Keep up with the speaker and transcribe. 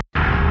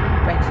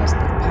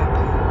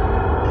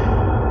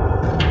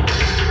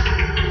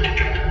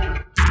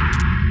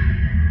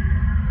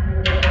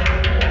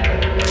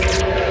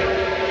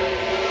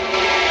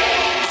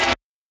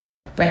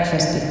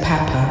Breakfast with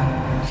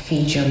Papa.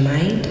 Feed your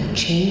mind,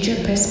 change your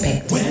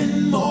perspective.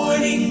 When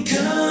morning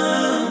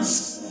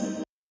comes.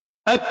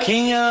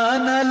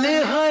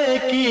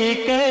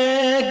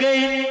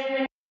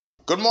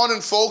 Good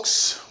morning,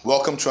 folks.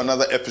 Welcome to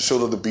another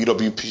episode of the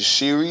BWP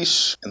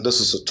series. And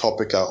this is a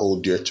topic I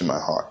hold dear to my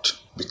heart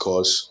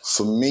because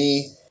for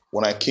me,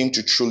 when I came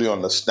to truly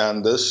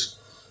understand this,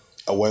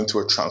 I went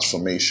through a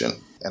transformation.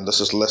 And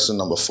this is lesson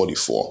number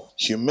 44.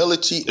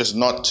 Humility is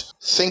not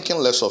thinking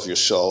less of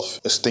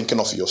yourself, it's thinking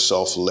of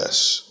yourself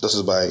less. This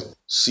is by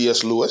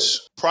C.S.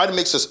 Lewis. Pride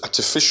makes us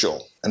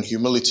artificial and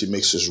humility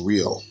makes us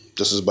real.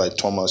 This is by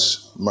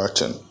Thomas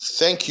Merton.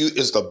 Thank you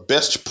is the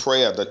best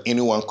prayer that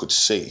anyone could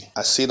say.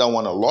 I say that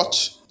one a lot.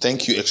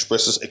 Thank you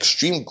expresses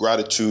extreme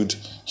gratitude,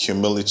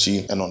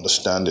 humility, and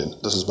understanding.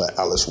 This is by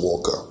Alice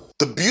Walker.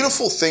 The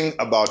beautiful thing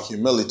about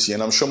humility,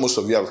 and I'm sure most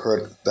of you have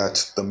heard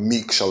that the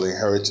meek shall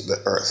inherit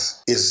the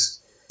earth, is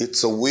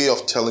it's a way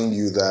of telling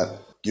you that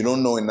you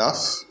don't know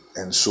enough,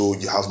 and so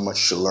you have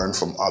much to learn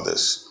from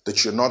others.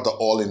 That you're not the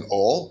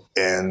all-in-all,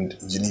 and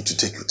you need to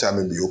take your time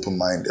and be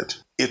open-minded.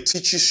 It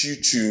teaches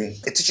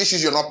you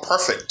you're not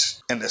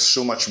perfect, and there's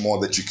so much more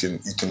that you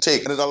can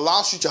take. And it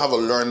allows you to have a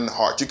learning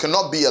heart. You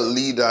cannot be a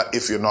leader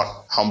if you're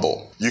not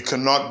humble. You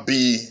cannot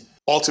be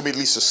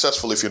ultimately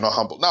successful if you're not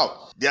humble.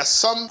 Now, there are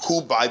some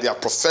who by their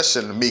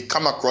profession may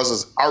come across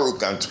as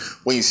arrogant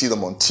when you see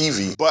them on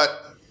TV,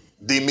 but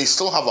they may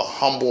still have a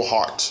humble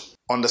heart,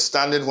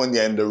 understanding when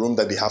they're in the room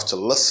that they have to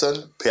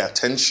listen, pay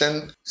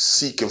attention,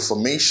 seek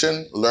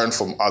information, learn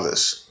from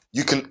others.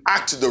 You can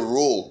act the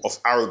role of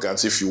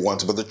arrogance if you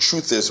want, but the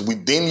truth is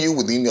within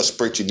your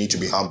spirit, you need to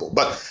be humble.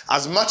 But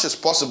as much as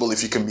possible,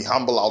 if you can be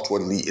humble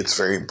outwardly, it's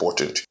very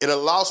important. It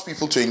allows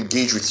people to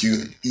engage with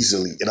you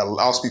easily. It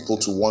allows people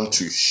to want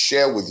to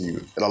share with you.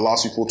 It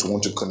allows people to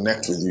want to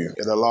connect with you.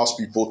 It allows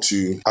people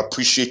to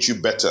appreciate you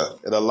better.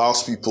 It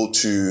allows people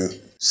to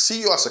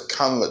see you as a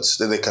canvas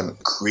that they can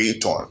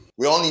create on.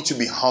 We all need to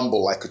be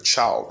humble like a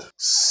child,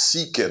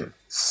 seeking,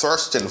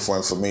 thirsting for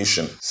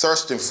information,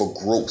 thirsting for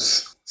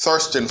growth,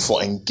 thirsting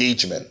for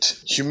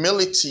engagement.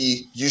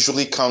 Humility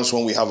usually comes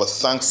when we have a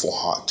thankful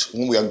heart,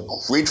 when we are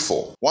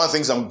grateful. One of the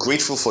things I'm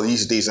grateful for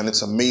these days, and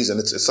it's amazing,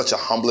 it's such a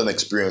humbling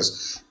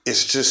experience,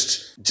 it's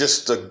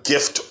just the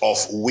gift of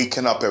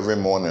waking up every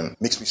morning.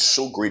 Makes me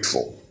so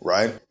grateful,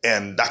 right?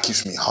 And that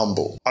keeps me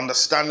humble.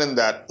 Understanding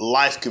that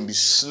life can be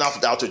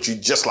snuffed out at you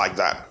just like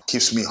that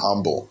keeps me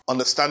humble.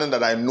 Understanding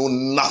that I know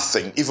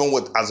nothing, even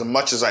with as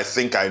much as I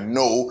think I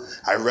know,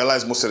 I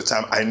realize most of the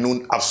time I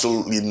know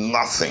absolutely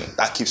nothing.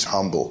 That keeps me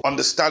humble.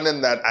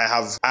 Understanding that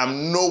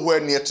I'm nowhere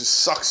near to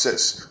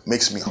success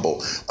makes me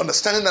humble.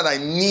 Understanding that I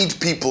need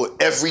people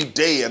every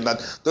day and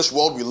that this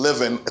world we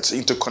live in, it's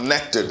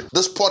interconnected.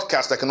 This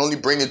podcast, I can only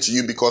bring it to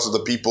you because of the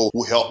people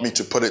who helped me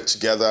to put it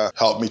together,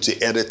 helped me to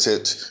edit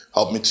it,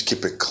 helped me to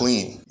keep it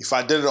clean. If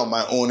I did it on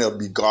my own, it would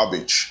be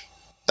garbage.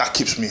 That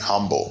keeps me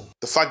humble.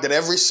 The fact that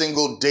every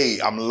single day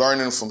I'm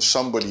learning from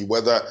somebody,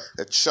 whether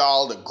a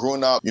child, a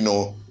grown-up,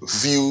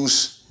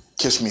 views,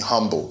 keeps me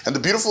humble. And the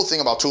beautiful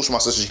thing about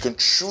Toastmasters is you can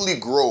truly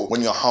grow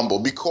when you're humble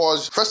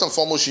because first and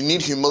foremost, you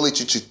need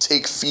humility to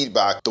take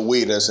feedback the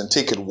way it is and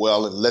take it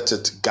well and let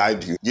it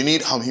guide you. You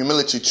need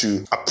humility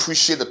to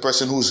appreciate the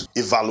person who's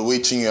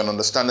evaluating you and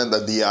understanding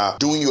that they are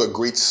doing you a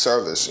great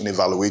service in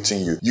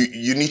evaluating you.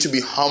 You need to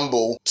be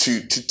humble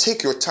to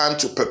take your time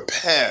to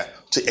prepare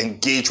to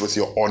engage with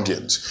your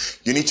audience.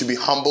 You need to be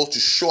humble to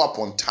show up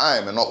on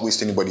time and not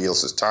waste anybody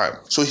else's time.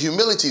 So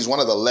humility is one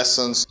of the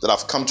lessons that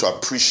I've come to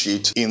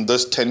appreciate in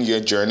this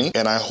 10-year journey.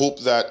 And I hope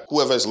that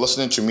whoever is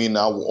listening to me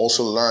now will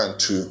also learn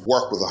to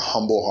work with a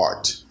humble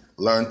heart.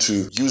 Learn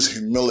to use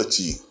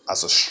humility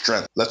as a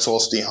strength. Let's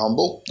all stay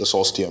humble. Let's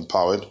all stay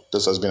empowered.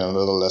 This has been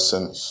another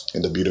lesson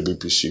in the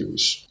BWP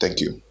series. Thank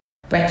you.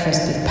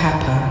 Breakfast with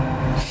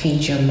Papa.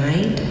 Feed your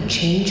mind,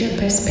 change your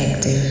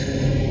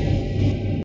perspective.